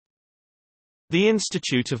The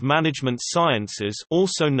Institute of Management Sciences,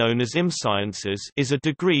 also known as IMSciences, is a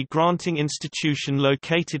degree-granting institution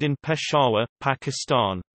located in Peshawar,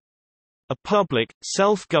 Pakistan. A public,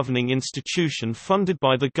 self-governing institution funded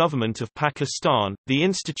by the government of Pakistan, the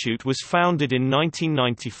institute was founded in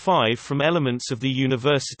 1995 from elements of the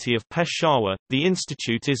University of Peshawar. The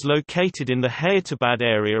institute is located in the Hyderabad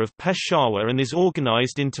area of Peshawar and is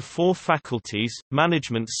organized into 4 faculties: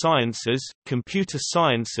 Management Sciences, Computer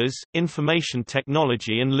Sciences, Information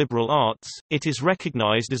Technology and Liberal Arts. It is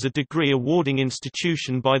recognized as a degree-awarding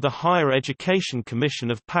institution by the Higher Education Commission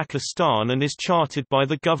of Pakistan and is chartered by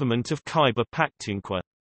the government of Khyber Pakhtunkhwa.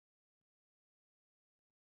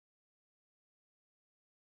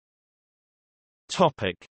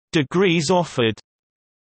 Topic: Degrees offered.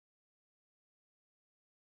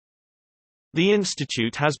 The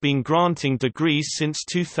institute has been granting degrees since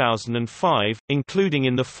 2005, including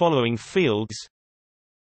in the following fields: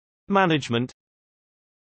 Management,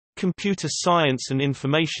 Computer Science and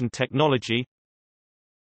Information Technology,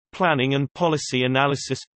 Planning and Policy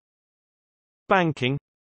Analysis, Banking,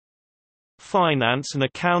 Finance and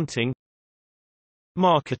Accounting,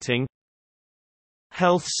 Marketing,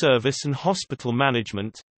 Health Service and Hospital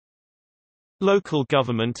Management, Local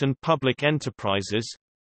Government and Public Enterprises,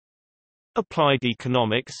 Applied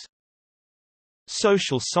Economics.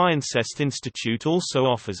 Social Sciences Institute also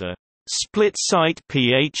offers a split-site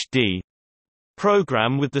PhD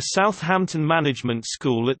program with the Southampton Management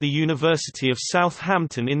School at the University of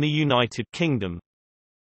Southampton in the United Kingdom.